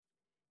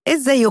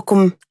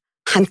ازيكم؟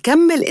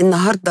 هنكمل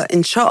النهاردة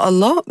إن شاء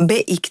الله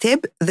باقي كتاب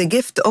The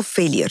Gift of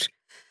Failure.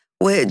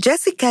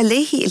 وجيسيكا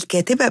ليهي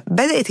الكاتبة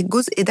بدأت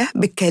الجزء ده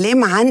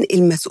بالكلام عن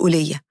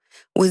المسؤولية،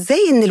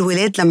 وإزاي إن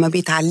الولاد لما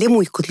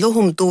بيتعلموا يكون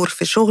لهم دور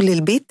في شغل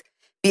البيت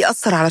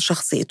بيأثر على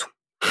شخصيتهم،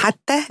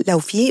 حتى لو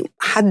في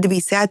حد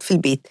بيساعد في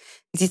البيت.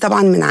 دي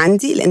طبعا من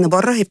عندي، لأن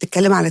بره هي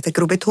بتتكلم على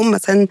تجربتهم.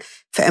 مثلا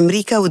في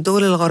أمريكا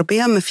والدول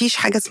الغربية مفيش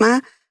حاجة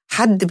اسمها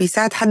حد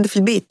بيساعد حد في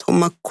البيت،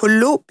 هما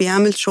كله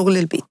بيعمل شغل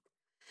البيت.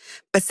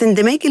 بس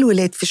اندماج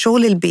الولاد في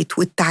شغل البيت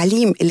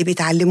والتعليم اللي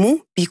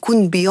بيتعلموه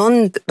بيكون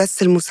بيوند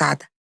بس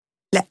المساعدة،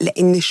 لا،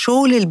 لأن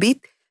شغل البيت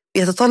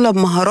بيتطلب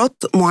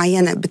مهارات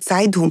معينة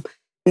بتساعدهم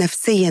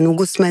نفسيا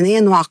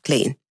وجسمانيا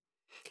وعقليا.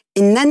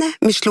 إن أنا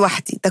مش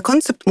لوحدي، ده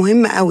كونسبت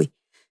مهم قوي.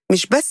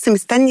 مش بس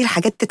مستني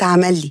الحاجات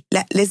تتعمل لي،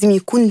 لا، لازم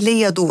يكون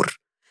ليا دور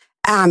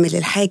أعمل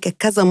الحاجة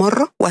كذا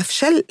مرة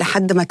وأفشل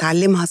لحد ما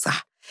أتعلمها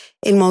صح.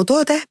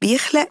 الموضوع ده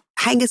بيخلق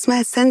حاجة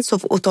اسمها sense of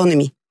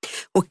autonomy،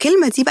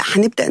 والكلمة دي بقى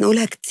هنبدأ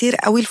نقولها كتير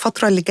قوي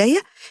الفترة اللي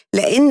جاية،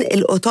 لأن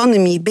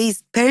الأوتونومي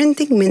بيزد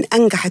بيرنتنج من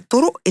أنجح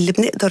الطرق اللي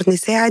بنقدر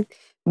نساعد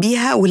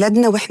بيها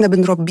ولادنا وإحنا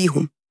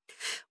بنربيهم.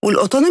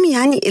 والأوتونومي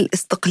يعني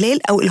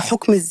الاستقلال أو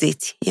الحكم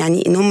الذاتي،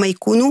 يعني إن هم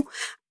يكونوا،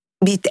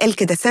 بيتقال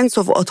كده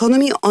sense of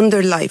autonomy on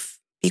their life،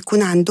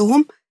 بيكون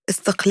عندهم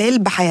استقلال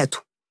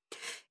بحياتهم.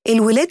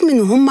 الولاد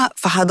من هم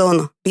في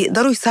حضانة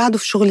بيقدروا يساعدوا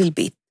في شغل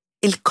البيت.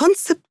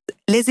 الكونسبت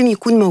لازم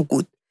يكون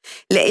موجود،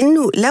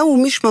 لأنه لو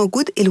مش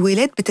موجود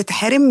الولاد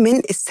بتتحرم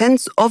من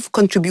السنس اوف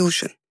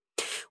contribution.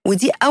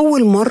 ودي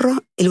أول مرة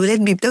الولاد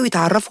بيبدأوا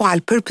يتعرفوا على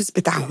البيربس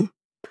بتاعهم.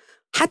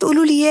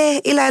 هتقولوا لي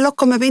ياه، إيه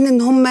العلاقة ما بين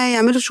إن هم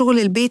يعملوا شغل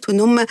البيت وإن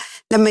هم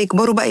لما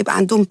يكبروا بقى يبقى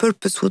عندهم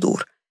بيربس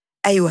ودور؟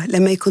 أيوة،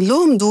 لما يكون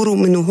لهم دور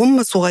من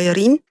وهم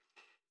صغيرين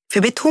في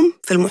بيتهم،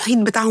 في المحيط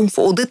بتاعهم، في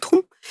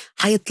أوضتهم،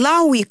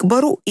 هيطلعوا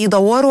ويكبروا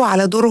يدوروا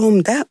على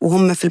دورهم ده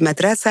وهم في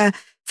المدرسة،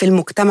 في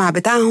المجتمع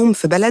بتاعهم،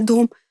 في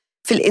بلدهم،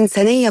 في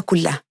الإنسانية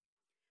كلها.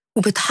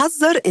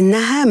 وبتحذر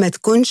إنها ما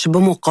تكونش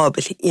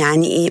بمقابل.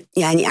 يعني إيه؟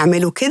 يعني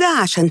اعملوا كده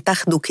عشان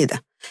تاخدوا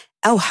كده،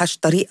 أوحش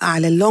طريقة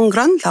على اللونج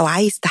ران لو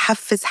عايز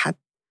تحفز حد.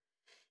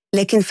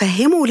 لكن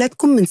فهموا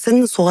ولادكم من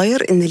سن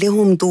صغير إن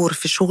لهم دور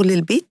في شغل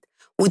البيت،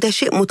 وده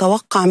شيء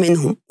متوقع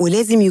منهم،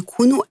 ولازم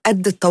يكونوا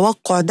قد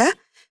التوقع ده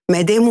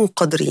ما داموا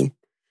قادرين.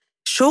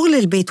 شغل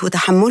البيت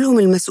وتحملهم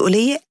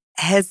المسؤولية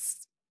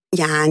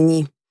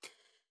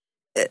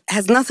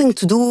has nothing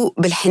to do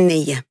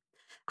بالحنية.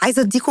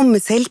 عايزة أديكم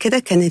مثال كده.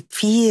 كانت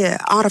في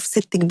أعرف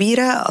ست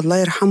كبيرة الله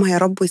يرحمها يا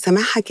رب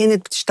ويسامحها،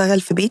 كانت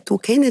بتشتغل في بيت،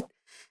 وكانت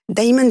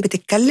دايما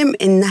بتتكلم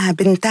إنها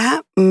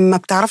بنتها ما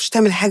بتعرفش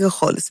تعمل حاجة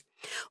خالص.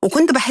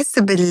 وكنت بحس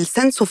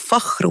بالسنس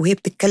وفخر وهي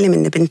بتتكلم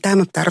إن بنتها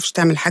ما بتعرفش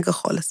تعمل حاجة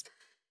خالص.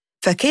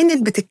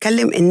 فكانت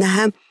بتتكلم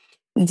إنها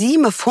دي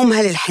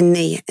مفهومها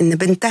للحنية، إن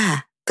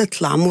بنتها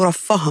تطلع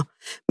مرفهة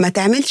ما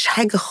تعملش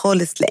حاجة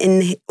خالص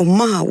لأن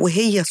أمها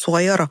وهي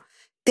صغيرة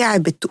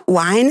تعبت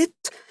وعانت.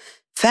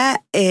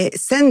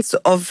 فسنس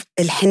اوف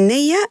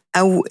الحنية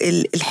أو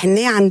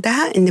الحنية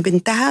عندها إن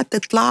بنتها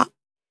تطلع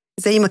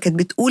زي ما كانت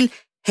بتقول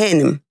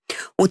هانم.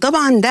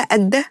 وطبعا ده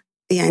أدى،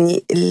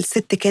 يعني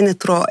الست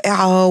كانت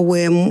رائعة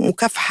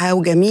ومكافحة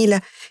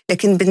وجميلة،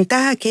 لكن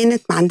بنتها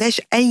كانت ما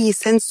عندهاش أي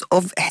سنس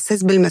اوف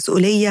إحساس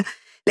بالمسؤولية،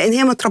 لأن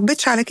هي ما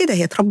تربتش على كده.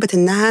 هي تربت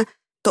إنها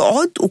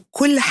تقعد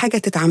وكل حاجة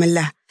تتعمل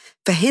لها.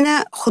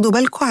 فهنا خدوا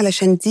بالكم،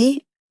 علشان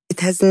دي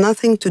it has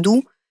nothing to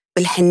do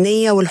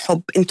بالحنية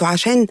والحب. انتوا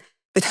عشان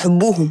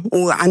بتحبوهم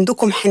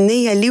وعندكم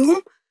حنية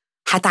ليهم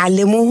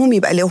هتعلموهم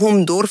يبقى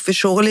لهم دور في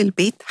شغل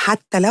البيت،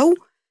 حتى لو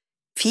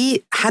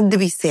في حد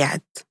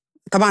بيساعد.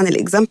 طبعا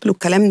الإكزامبل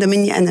والكلام ده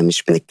مني أنا،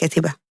 مش من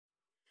الكاتبة.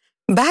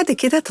 بعد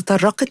كده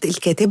تطرقت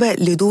الكاتبة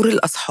لدور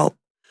الأصحاب،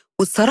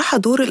 والصراحة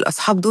دور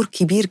الأصحاب دور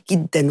كبير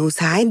جدا،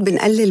 وساعات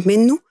بنقلل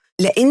منه،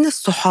 لأن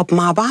الصحاب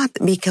مع بعض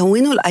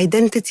بيكونوا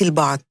الأيدنتيتي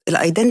لبعض.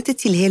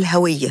 الأيدنتيتي اللي هي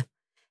الهوية،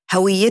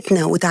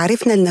 هويتنا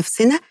وتعريفنا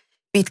لنفسنا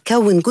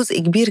بيتكون جزء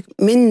كبير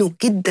منه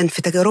جدا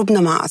في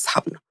تجاربنا مع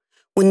أصحابنا.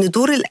 وإن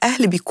دور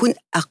الأهل بيكون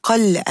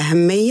أقل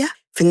أهمية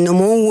في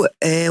النمو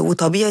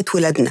وطبيعة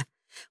ولادنا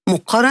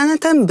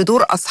مقارنة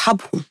بدور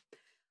أصحابهم.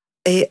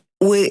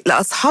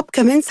 والأصحاب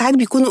كمان ساعات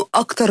بيكونوا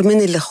أكتر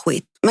من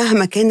الأخوات،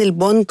 مهما كان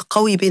البوند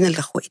قوي بين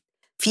الأخوات.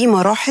 في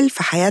مراحل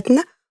في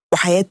حياتنا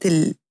وحياة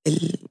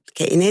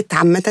الكائنات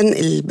عامة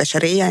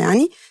البشرية،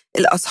 يعني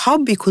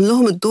الأصحاب بيكون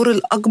لهم الدور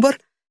الأكبر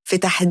في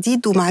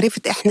تحديد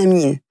ومعرفة إحنا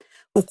مين،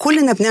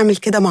 وكلنا بنعمل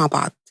كده مع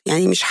بعض.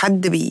 يعني مش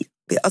حد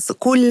بيأثر،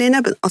 كلنا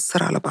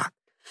بنأثر على بعض.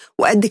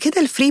 وقد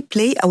كده الفري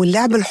بلاي أو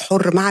اللعب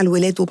الحر مع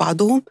الولاد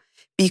وبعضهم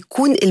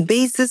بيكون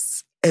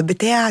البيزس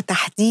بتاع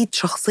تحديد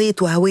شخصية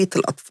وهوية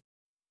الأطفال.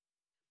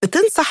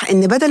 بتنصح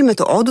إن بدل ما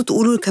تقعدوا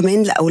تقولوا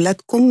كمان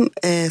لأولادكم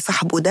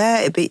صاحبوا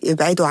ده،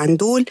 ابعدوا عن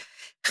دول،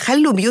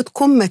 خلوا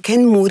بيوتكم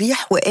مكان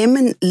مريح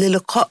وآمن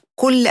للقاء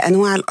كل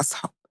أنواع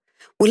الأصحاب.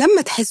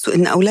 ولما تحسوا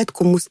إن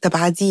أولادكم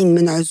مستبعدين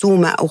من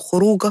عزومة أو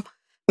خروجة،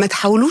 ما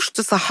تحاولوش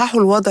تصححوا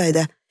الوضع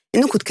ده،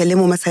 إنكم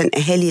تكلموا مثلا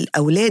أهالي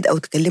الأولاد أو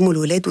تكلموا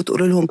الولاد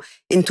وتقولوا لهم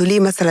أنتوا ليه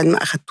مثلا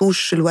ما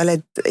أخدتوش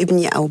الولد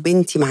ابني أو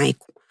بنتي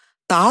معاكم.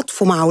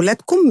 تعاطفوا مع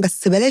أولادكم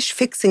بس بلاش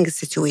fixing the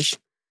situation.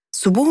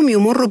 سيبوهم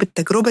يمروا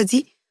بالتجربة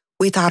دي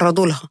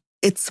ويتعرضوا لها.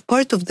 It's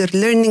part of their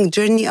learning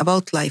journey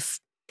about life.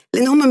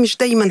 لأن هم مش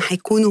دايما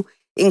هيكونوا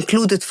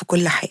included في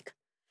كل حاجة.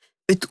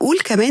 بتقول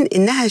كمان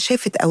إنها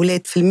شافت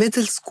أولاد في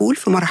الميدل سكول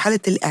في مرحلة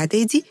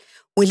الإعدادي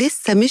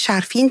ولسه مش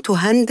عارفين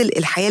تهندل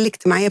الحياة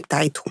الاجتماعية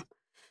بتاعتهم.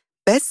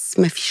 بس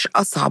مفيش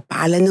أصعب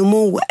على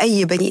نمو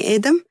أي بني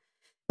آدم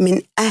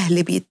من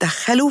أهل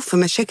بيتدخلوا في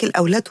مشاكل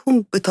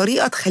أولادهم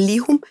بطريقة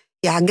تخليهم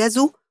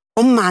يعجزوا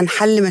هم عن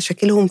حل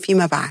مشاكلهم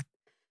فيما بعد.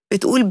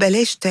 بتقول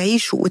بلاش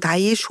تعيشوا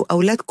وتعيشوا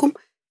أولادكم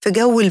في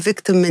جو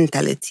الفيكتيم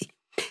منتاليتي.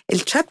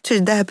 الشابتر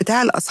ده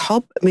بتاع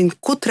الأصحاب من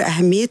كتر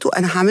أهميته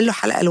أنا هعمل له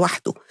حلقة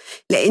لوحده،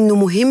 لأنه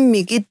مهم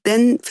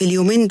جدا في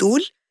اليومين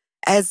دول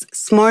as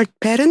smart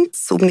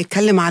parents.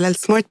 وبنتكلم على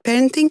السمارت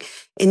parenting،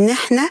 إن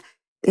احنا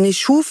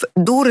نشوف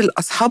دور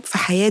الأصحاب في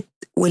حياة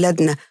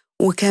ولادنا،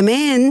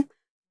 وكمان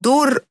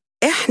دور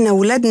احنا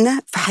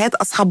ولادنا في حياة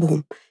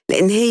أصحابهم،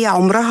 لأن هي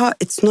عمرها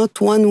it's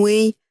not one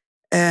way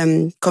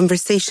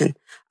conversation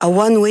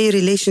أو one way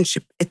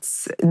relationship،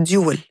 it's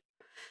dual.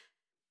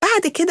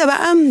 بعد كده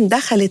بقى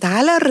دخلت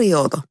على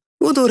الرياضة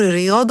ودور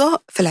الرياضة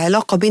في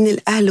العلاقة بين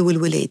الأهل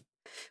والولاد،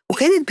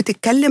 وكانت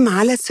بتتكلم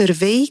على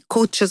سيرفي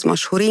كوتشز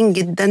مشهورين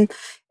جدا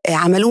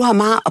عملوها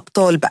مع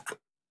أبطال بقى،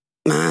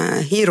 مع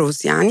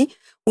هيروز يعني،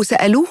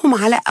 وسألوهم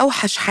على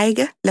أوحش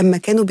حاجة لما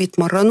كانوا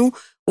بيتمرنوا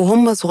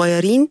وهم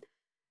صغيرين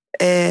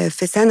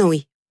في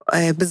ثانوي.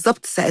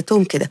 بالضبط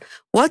سألتهم كده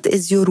What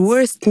is your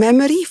worst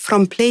memory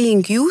from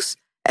playing youth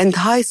and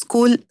high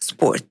school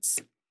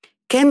sports؟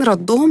 كان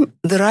ردهم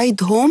The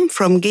ride home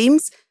from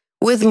games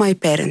with my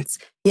parents،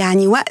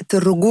 يعني وقت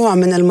الرجوع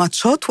من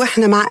الماتشات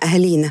وإحنا مع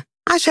أهالينا،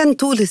 عشان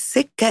طول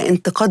السكة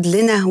انتقاد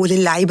لنا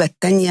وللعيبة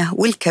التانية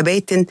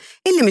والكباتن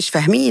اللي مش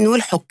فاهمين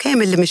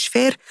والحكام اللي مش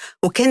فير،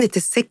 وكانت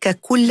السكة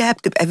كلها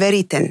بتبقى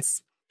very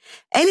tense.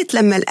 قالت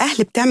لما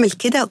الأهل بتعمل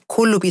كده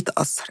كله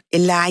بيتأثر،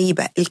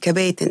 اللعيبة،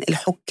 الكباتن،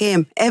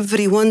 الحكام،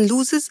 everyone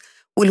loses،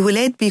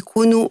 والولاد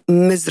بيكونوا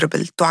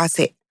miserable،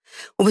 تعساء.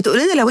 وبتقول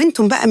لنا لو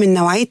انتم بقى من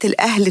نوعية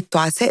الأهل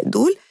التعساء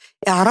دول،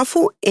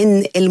 اعرفوا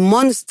إن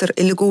المونستر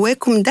اللي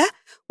جواكم ده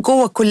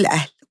جوا كل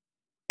أهل.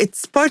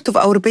 It's part of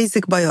our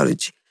basic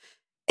biology.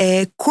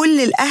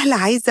 كل الأهل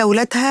عايزة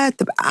أولادها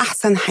تبقى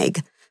أحسن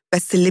حاجة،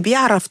 بس اللي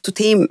بيعرف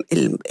تتيم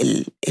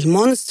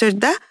المونستر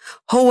ده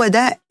هو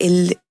ده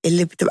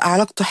اللي بتبقى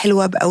علاقته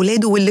حلوة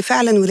بأولاده، واللي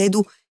فعلا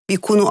ولاده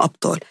بيكونوا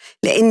أبطال،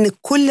 لأن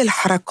كل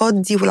الحركات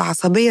دي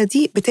والعصبية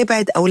دي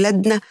بتبعد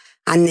أولادنا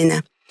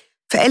عننا.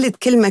 فقالت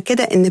كلمة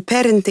كده إن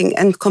parenting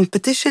and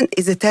competition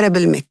is a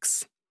terrible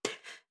mix.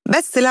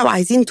 بس لو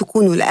عايزين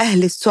تكونوا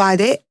الأهل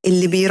السعداء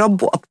اللي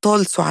بيربوا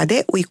أبطال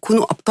سعداء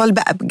ويكونوا أبطال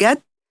بقى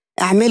بجد،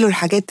 اعملوا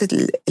الحاجات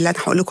اللي أنا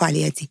هقول لكم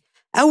عليها دي.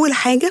 أول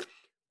حاجة،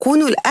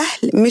 كونوا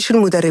الأهل مش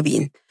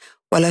المدربين،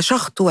 ولا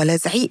شخط ولا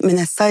زعيق من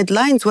السايد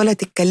لاينز، ولا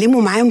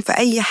تتكلموا معاهم في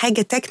أي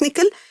حاجة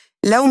تكنيكال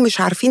لو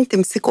مش عارفين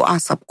تمسكوا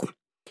أعصابكم.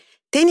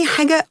 تاني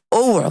حاجة،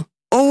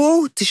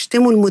 اوعوا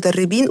تشتموا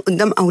المدربين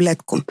قدام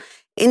أولادكم،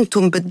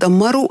 انتم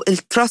بتدمروا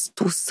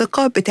التراست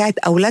والثقة بتاعت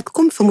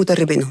أولادكم في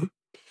مدربينهم.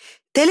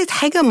 تالت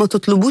حاجة، ما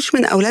تطلبوش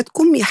من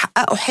أولادكم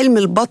يحققوا حلم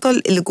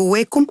البطل اللي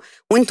جواكم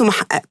وانتم ما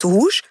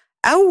حققتوهوش،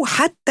 أو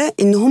حتى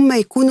إن هم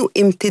يكونوا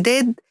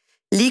امتداد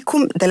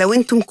ليكم، ده لو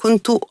انتم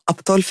كنتوا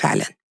أبطال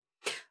فعلا.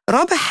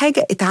 رابع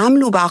حاجة،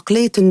 اتعاملوا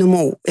بعقلية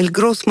النمو،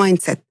 الجروث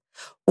مايند سيت،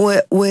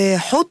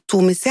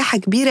 وحطوا مساحة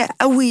كبيرة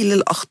قوي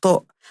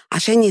للأخطاء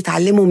عشان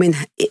يتعلموا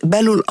منها،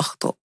 اقبلوا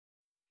الأخطاء.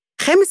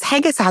 خامس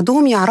حاجة،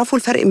 ساعدوهم يعرفوا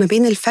الفرق ما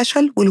بين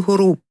الفشل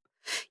والهروب،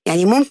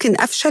 يعني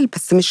ممكن أفشل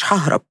بس مش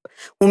ههرب،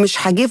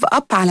 ومش هجيف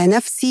أب على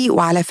نفسي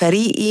وعلى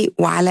فريقي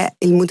وعلى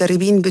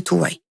المدربين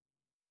بتوعي.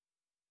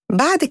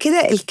 بعد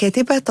كده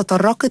الكاتبة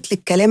تطرقت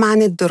للكلام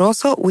عن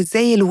الدراسة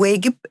وإزاي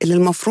الواجب اللي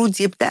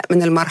المفروض يبدأ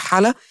من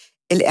المرحلة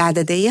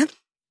الإعدادية،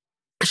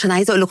 عشان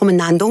عايزة أقول لكم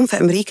إن عندهم في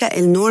أمريكا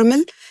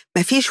النورمال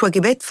مفيش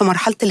واجبات في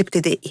مرحلة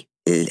الابتدائي،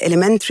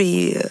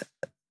 الاليمنتري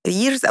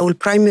years أو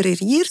البرايمري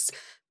years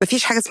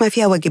مفيش حاجة اسمها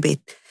فيها واجبات،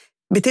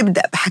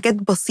 بتبدأ بحاجات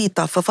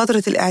بسيطة في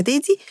فترة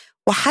الإعدادي،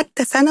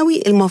 وحتى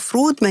ثانوي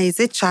المفروض ما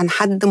يزيدش عن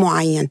حد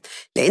معين،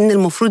 لأن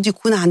المفروض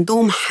يكون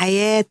عندهم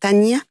حياة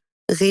تانية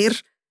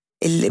غير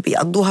اللي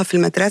بيقضوها في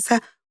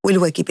المدرسة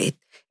والواجبات.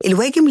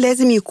 الواجب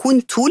لازم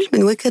يكون تول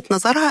من وجهة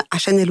نظرها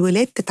عشان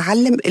الولاد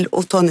تتعلم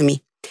الأوتونومي.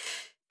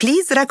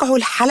 بليز راجعوا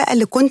الحلقة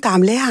اللي كنت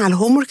عاملاها على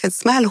الهومورك، كانت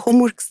اسمها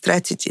الهومورك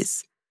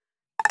ستراتيجيز.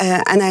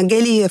 أنا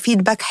جالي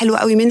فيدباك حلو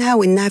قوي منها،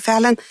 وإنها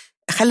فعلا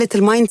خلت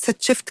المايند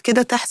سيت شيفت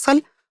كده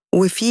تحصل،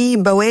 وفي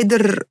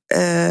بوادر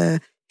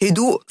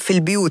هدوء في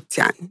البيوت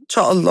يعني إن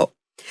شاء الله.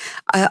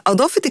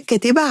 أضافت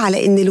الكاتبة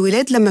على إن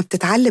الولاد لما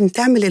بتتعلم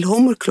تعمل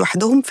الهومورك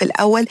لوحدهم في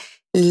الأول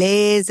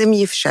لازم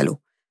يفشلوا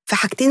في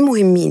حاجتين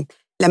مهمين،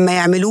 لما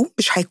يعملوه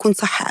مش هيكون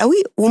صح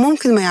قوي،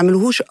 وممكن ما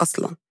يعملوهوش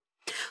أصلا.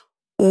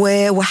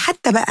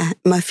 وحتى بقى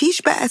ما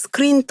فيش بقى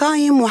سكرين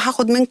تايم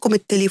وهاخد منكم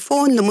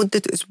التليفون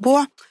لمدة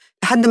أسبوع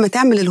لحد ما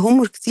تعمل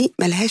الهومورك دي،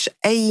 ملهاش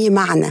أي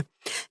معنى،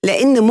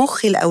 لأن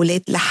مخ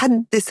الأولاد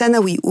لحد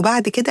ثانوي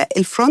وبعد كده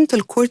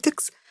الفرونتال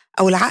كورتكس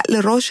أو العقل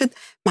الراشد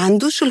ما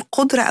عندوش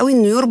القدرة قوي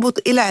إنه يربط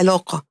إيه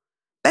العلاقة،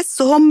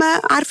 بس هم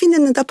عارفين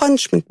إن ده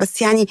punishment،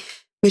 بس يعني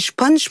مش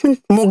punishment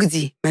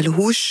مجدي،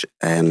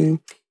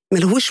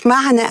 ملهوش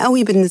معنى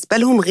قوي بالنسبة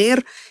لهم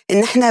غير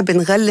إن إحنا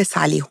بنغلس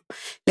عليهم.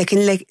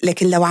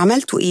 لكن لو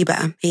عملتوا إيه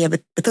بقى، هي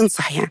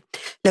بتنصح يعني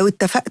لو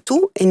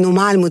اتفقتوا إنه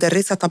مع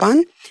المدرسة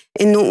طبعا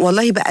إنه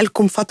والله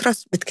بقالكم فترة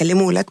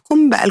بتكلموا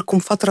ولادكم، بقالكم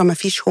فترة ما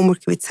فيش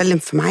homework بيتسلم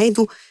في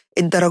ميعاده،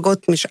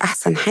 الدرجات مش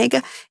أحسن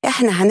حاجة،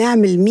 إحنا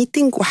هنعمل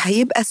ميتنج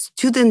وهيبقى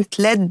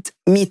student led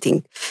meeting.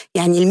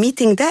 يعني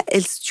الميتنج ده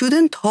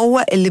الستودنت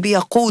هو اللي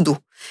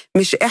بيقوده،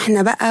 مش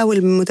إحنا بقى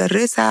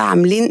والمدرسة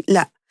عاملين،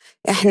 لا،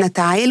 إحنا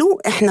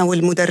تعالوا إحنا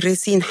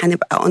والمدرسين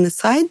هنبقى on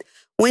the side،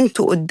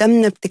 وإنتوا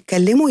قدامنا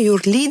بتتكلموا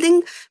you're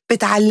leading،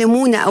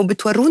 بتعلمونا أو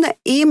بتورونا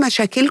إيه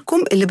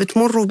مشاكلكم اللي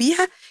بتمروا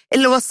بيها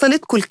اللي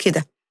وصلتكم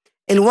لكده،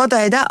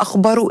 الوضع ده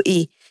أخباره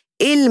إيه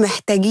اللي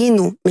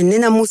محتاجينه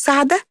مننا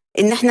مساعدة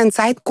إن إحنا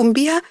نساعدكم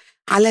بيها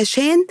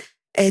علشان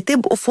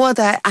تبقوا في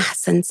وضع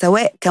أحسن،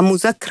 سواء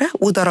كمذاكرة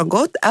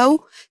ودرجات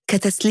أو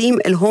كتسليم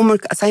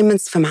الهومورك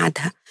assignments في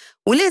ميعادها.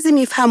 ولازم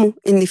يفهموا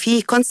إن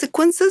في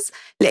consequences،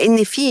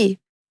 لأن في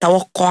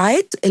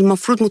توقعات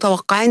المفروض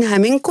متوقعينها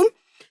منكم،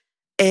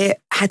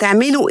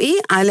 هتعملوا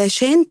إيه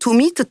علشان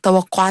تميت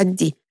التوقعات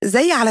دي.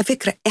 زي على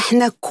فكرة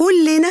إحنا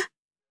كلنا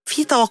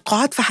في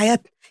توقعات في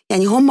حياتنا،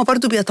 يعني هم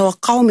برضو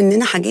بيتوقعوا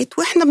مننا حاجات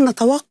وإحنا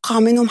بنتوقع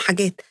منهم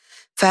حاجات،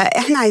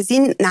 فإحنا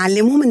عايزين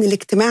نعلمهم إن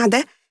الاجتماع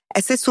ده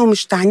أساسه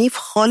مش تعنيف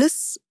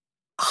خالص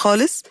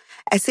خالص،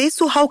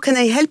 أساسه how can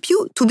I help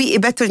you to be a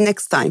better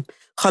next time.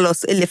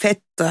 خلاص اللي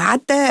فات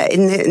عدى،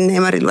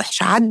 النمر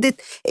الوحشة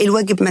عدت،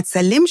 الواجب ما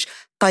تسلمش،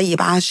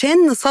 طيب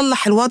عشان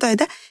نصلح الوضع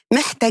ده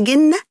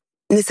محتاجين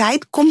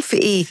نساعدكم في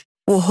إيه،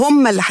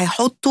 وهم اللي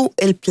هيحطوا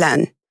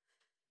البلان.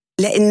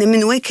 لأن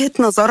من وجهة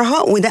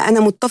نظرها، وده أنا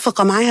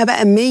متفقة معاها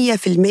بقى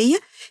 100%،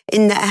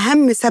 إن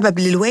أهم سبب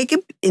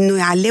للواجب إنه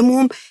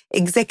يعلمهم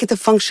executive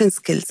function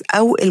skills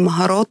أو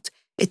المهارات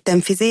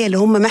التنفيذية اللي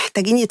هم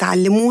محتاجين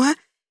يتعلموها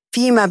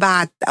فيما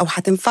بعد أو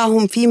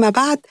هتنفعهم فيما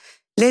بعد،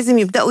 لازم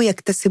يبدأوا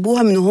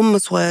يكتسبوها من هم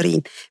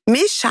صغيرين،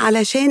 مش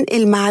علشان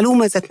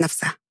المعلومة ذات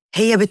نفسها.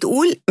 هي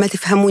بتقول ما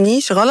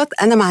تفهمونيش غلط،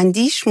 أنا ما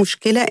عنديش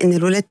مشكلة إن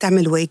الولاد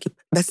تعمل واجب،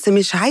 بس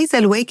مش عايزة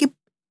الواجب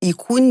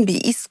يكون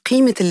بيقيس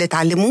قيمة اللي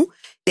اتعلموه،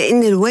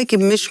 لأن الواجب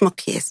مش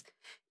مقياس.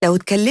 لو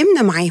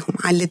اتكلمنا معاهم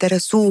على اللي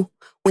درسوه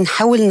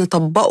ونحاول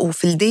نطبقه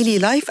في الديلي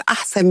لايف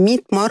أحسن 100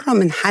 مرة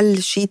من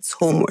حل شيتس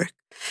هومورك.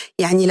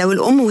 يعني لو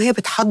الأم وهي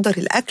بتحضر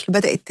الأكل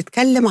بدأت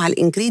تتكلم على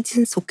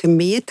الانجريدينتس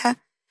وكميتها،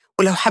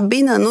 ولو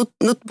حبينا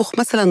نطبخ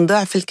مثلا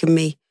ضعف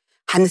الكمية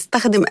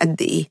هنستخدم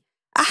قد إيه،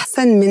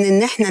 أحسن من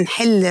إن احنا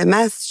نحل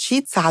ماث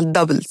شيتس على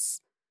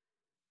الدبلز.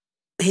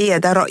 هي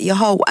ده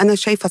رأيها، وأنا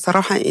شايفة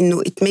صراحة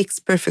إنه it makes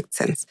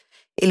perfect sense.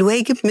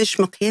 الواجب مش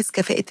مقياس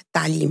كفاءة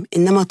التعليم،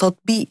 إنما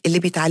تطبيق اللي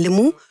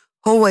بيتعلموه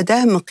هو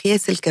ده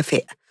مقياس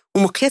الكفاءة،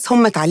 ومقياس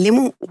هم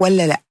اتعلموا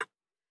ولا لأ.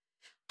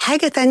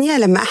 حاجة تانية،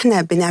 لما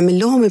احنا بنعمل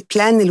لهم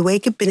بلان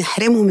الواجب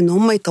بنحرمهم إن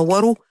هم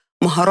يطوروا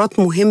مهارات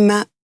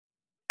مهمة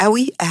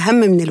قوي أهم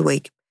من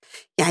الواجب.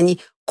 يعني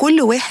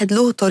كل واحد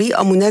له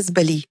طريقة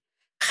مناسبة ليه،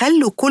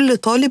 خلوا كل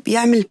طالب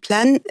يعمل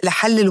بلان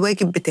لحل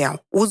الواجب بتاعه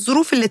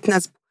والظروف اللي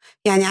تناسبه.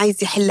 يعني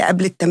عايز يحل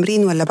قبل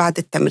التمرين ولا بعد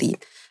التمرين،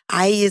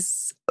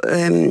 عايز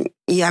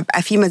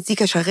يبقى في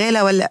مزيكا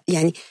شغالة ولا،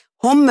 يعني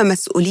هم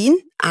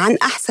مسؤولين عن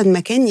أحسن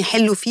مكان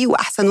يحلوا فيه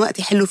وأحسن وقت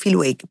يحلوا فيه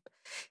الواجب.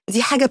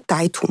 دي حاجة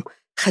بتاعتهم،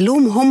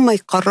 خلوهم هم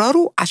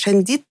يقرروا،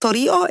 عشان دي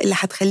الطريقة اللي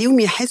هتخليهم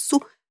يحسوا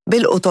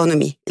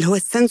بالأوتونومي، اللي هو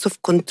السنس اوف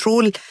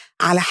كنترول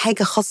على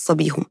حاجة خاصة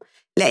بيهم.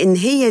 لأن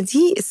هي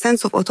دي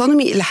السنس اوف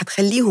أوتونومي اللي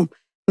هتخليهم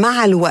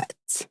مع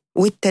الوقت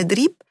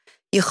والتدريب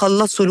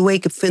يخلصوا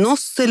الواجب في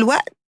نص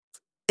الوقت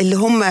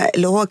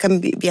اللي هو كان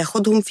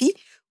بياخدهم فيه،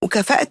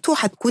 وكفاءته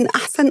هتكون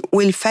أحسن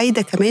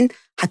والفايدة كمان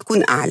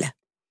هتكون أعلى.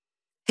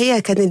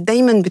 هي كانت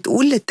دايما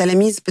بتقول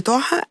للتلاميذ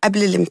بتوعها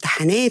قبل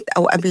الامتحانات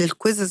أو قبل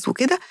الكويزز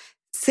وكده،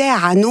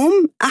 ساعة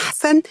نوم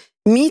أحسن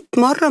 100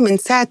 مرة من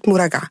ساعة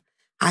مراجعة،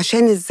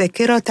 عشان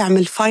الذاكرة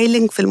تعمل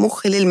فايلنج في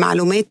المخ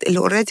للمعلومات اللي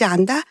اوريدي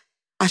عندها،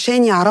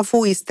 عشان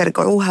يعرفوا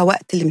يسترجعوها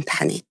وقت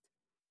الامتحانات.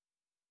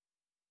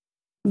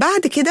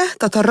 بعد كده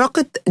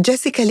تطرقت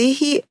جيسيكا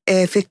ليهي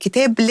في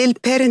الكتاب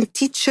للبارنت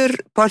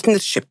تيتشر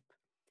بارتنرشيب.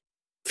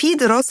 في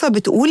دراسة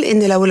بتقول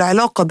إن لو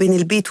العلاقة بين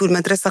البيت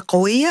والمدرسة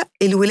قوية،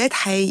 الولاد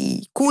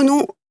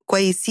هيكونوا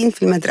كويسين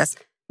في المدرسة.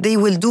 They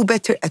will do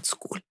better at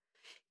school.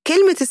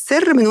 كلمة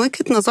السر من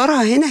وجهة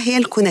نظرها هنا هي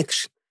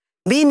الكونكشن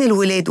بين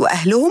الولاد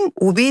وأهلهم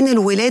وبين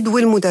الولاد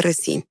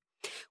والمدرسين،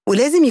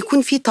 ولازم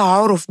يكون في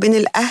تعارف بين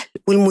الأهل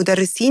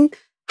والمدرسين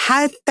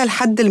حتى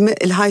لحد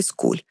الهاي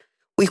سكول،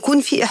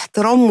 ويكون في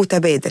احترام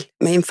متبادل.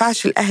 ما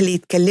ينفعش الأهل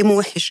يتكلموا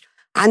وحش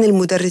عن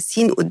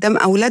المدرسين قدام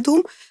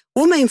أولادهم،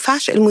 وما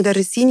ينفعش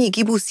المدرسين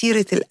يجيبوا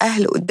سيرة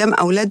الأهل قدام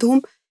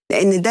أولادهم،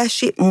 لأن ده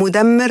شيء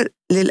مدمر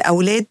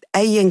للأولاد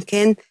أيا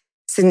كان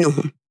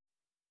سنهم.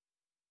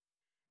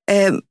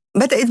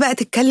 بدأت بقى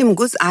تتكلم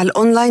جزء على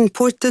الأونلاين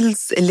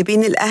بورتلز اللي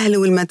بين الأهل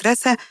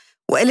والمدرسة،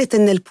 وقالت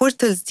إن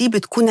البورتلز دي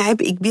بتكون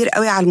عبء كبير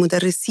قوي على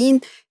المدرسين،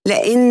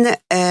 لأن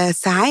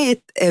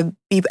ساعات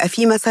بيبقى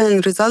فيه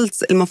مثلا results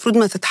المفروض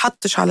ما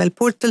تتحطش على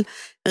البورتل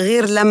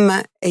غير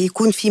لما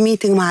يكون في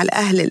ميتنج مع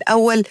الأهل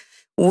الأول،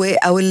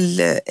 أو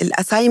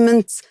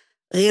الأسايمنتس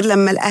غير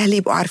لما الأهل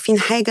يبقوا عارفين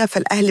حاجة،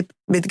 فالأهل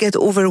بتجت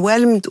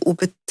overwhelmed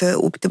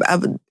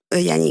وبتبقى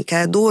يعني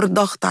كدور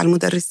ضغط على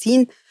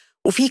المدرسين.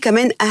 وفي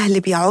كمان أهل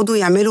بيقعدوا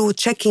يعملوا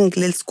تشيكينج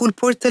للسكول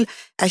بورتل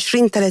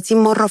 20-30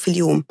 مرة في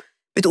اليوم.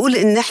 بتقول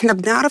إن إحنا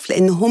بنعرف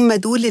لأن هم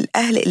دول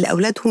الأهل اللي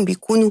أولادهم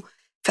بيكونوا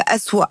في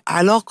أسوأ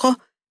علاقة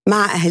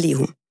مع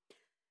أهليهم.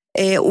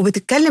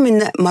 وبتتكلم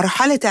إن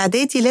مرحلة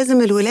إعدادي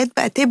لازم الولاد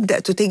بقى تبدأ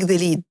تتيك ذا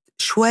ليد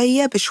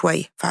شوية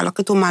بشوية في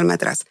علاقتهم مع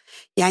المدرسة،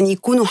 يعني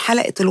يكونوا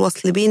حلقة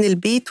الوصل بين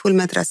البيت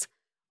والمدرسة.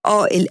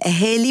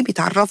 الأهالي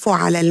بيتعرفوا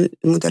على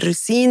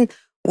المدرسين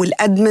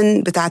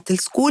والأدمن بتاعة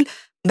السكول،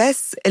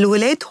 بس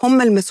الولاد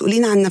هم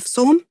المسؤولين عن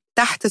نفسهم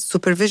تحت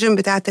السوبرفيجن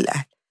بتاعة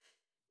الأهل.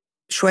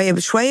 شوية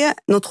بشوية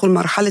ندخل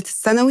مرحلة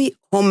الثانوي،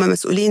 هم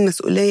مسؤولين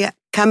مسؤولية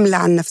كاملة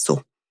عن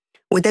نفسهم،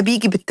 وده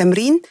بيجي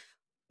بالتمرين.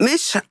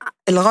 مش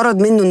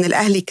الغرض منه إن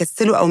الأهل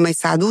يكسلوا أو ما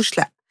يساعدوش،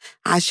 لأ،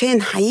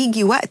 عشان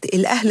هيجي وقت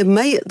الأهل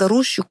ما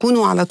يقدروش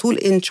يكونوا على طول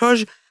in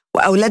charge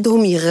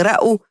وأولادهم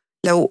يغرقوا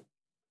لو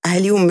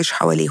أهاليهم مش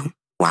حواليهم،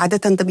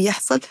 وعادة ده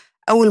بيحصل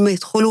أول ما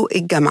يدخلوا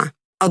الجامعة.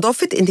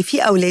 أضافت إن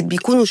في أولاد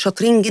بيكونوا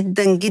شاطرين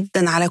جدا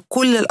جدا على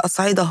كل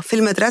الأصعدة في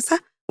المدرسة،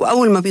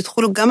 وأول ما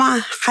بيدخلوا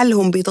الجامعة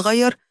حالهم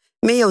بيتغير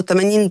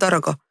 180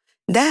 درجة.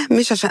 ده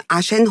مش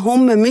عشان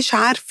هم مش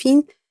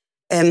عارفين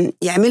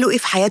يعملوا إيه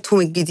في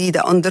حياتهم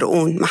الجديدة on their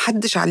own،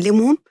 محدش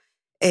علمهم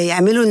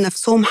يعملوا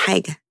لنفسهم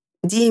حاجة.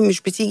 دي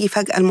مش بتيجي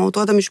فجأة،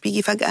 الموضوع ده مش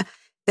بيجي فجأة،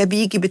 ده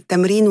بيجي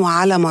بالتمرين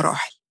وعلى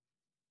مراحل.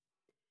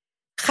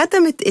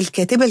 ختمت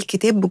الكاتبة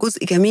الكتاب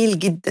بجزء جميل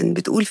جدا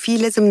بتقول فيه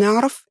لازم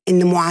نعرف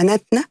إن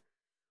معاناتنا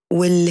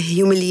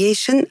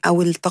والهيوميليشن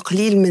أو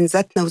التقليل من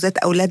ذاتنا وذات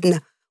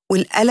أولادنا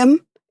والألم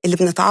اللي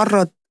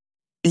بنتعرض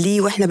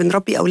ليه وإحنا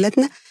بنربي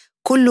أولادنا،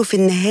 كله في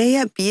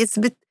النهاية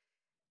بيثبت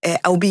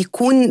أو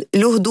بيكون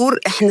له دور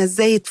إحنا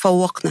إزاي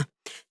تفوقنا.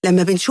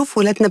 لما بنشوف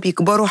ولادنا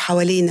بيكبروا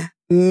حوالينا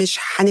مش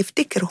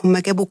هنفتكر هم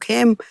جابوا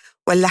كام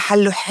ولا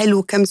حلوا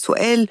حلو كام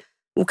سؤال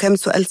وكام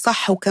سؤال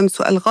صح وكام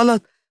سؤال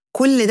غلط،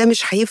 كل ده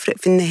مش هيفرق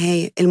في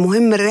النهاية،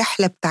 المهم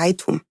الرحلة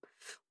بتاعتهم.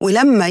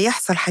 ولما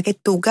يحصل حاجات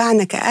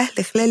توجعنا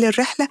كأهل خلال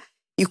الرحلة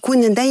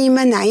يكون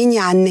دايما عيني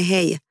على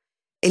النهاية،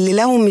 اللي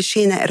لو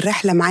مشينا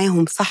الرحلة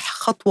معاهم صح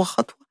خطوة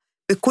خطوة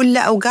بكل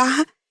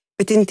أوجاعها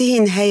بتنتهي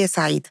نهاية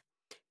سعيدة.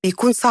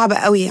 بيكون صعب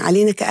قوي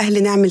علينا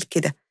كأهل نعمل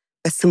كده،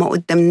 بس ما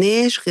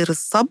قدمناش غير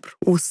الصبر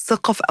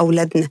والثقة في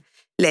أولادنا،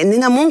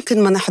 لأننا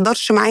ممكن ما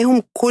نحضرش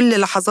معاهم كل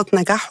لحظات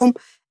نجاحهم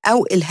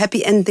أو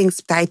الهابي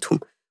اندينجز بتاعتهم،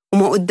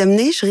 وما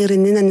قدمناش غير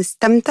إننا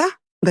نستمتع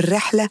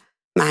بالرحلة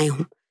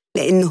معاهم،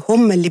 لأن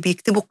هم اللي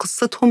بيكتبوا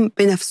قصتهم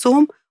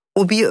بنفسهم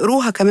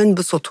وبيقروها كمان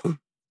بصوتهم.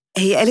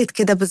 هي قالت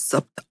كده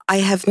بالظبط: I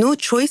have no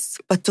choice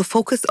but to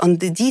focus on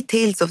the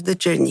details of the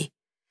journey.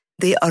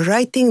 They are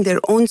writing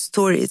their own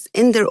stories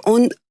in their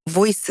own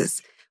voices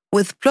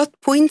with plot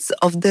points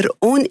of their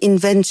own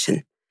invention.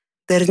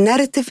 Their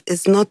narrative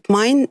is not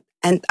mine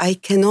and I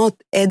cannot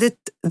edit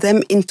them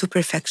into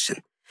perfection.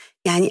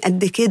 يعني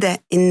قد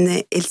كده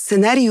إن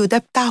السيناريو ده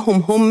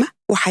بتاعهم هم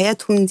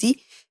وحياتهم دي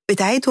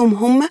بتاعتهم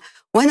هم،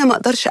 وأنا ما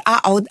أقدرش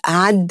أقعد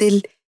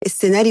أعدل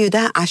السيناريو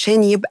ده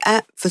عشان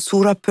يبقى في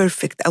صورة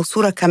بيرفكت أو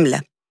صورة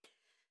كاملة.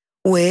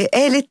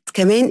 وقالت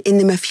كمان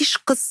إن ما فيش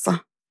قصة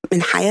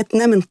من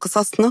حياتنا من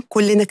قصصنا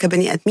كلنا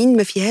كبني آدمين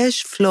ما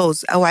فيهاش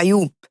flaws أو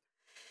عيوب.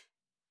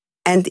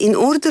 And in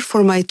order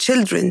for my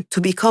children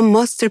to become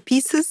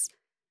masterpieces,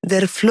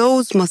 their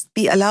flaws must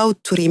be allowed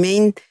to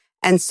remain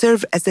and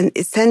serve as an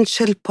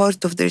essential part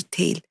of their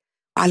tale.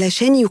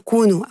 علشان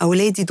يكونوا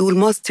أولادي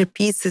دول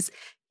masterpieces،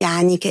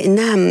 يعني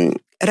كأنها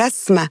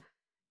رسمة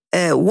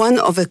one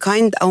of a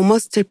kind أو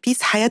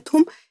masterpiece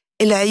حياتهم،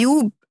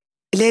 العيوب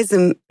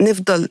لازم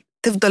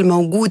تفضل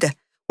موجودة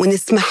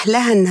ونسمح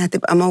لها إنها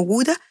تبقى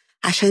موجودة،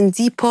 عشان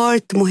دي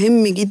بارت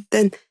مهم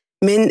جدا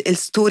من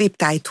الستوري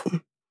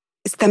بتاعتهم.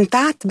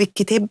 استمتعت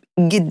بالكتاب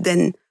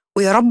جدا،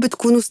 ويا رب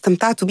تكونوا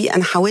استمتعتوا بيه.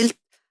 أنا حاولت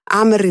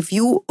أعمل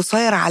ريفيو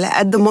قصير على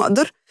قد ما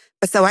أقدر،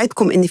 بس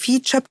أوعدكم إن في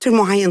تشابتر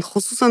معين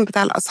خصوصا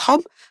بتاع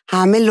الأصحاب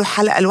هعمل له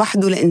حلقة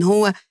لوحده، لأن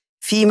هو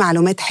فيه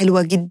معلومات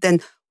حلوة جدا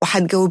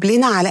وهتجاوب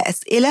لنا على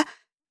أسئلة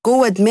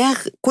جوه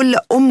دماغ كل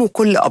أم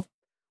وكل أب.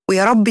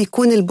 ويا رب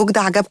يكون البوك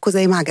ده عجبكم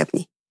زي ما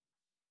عجبني.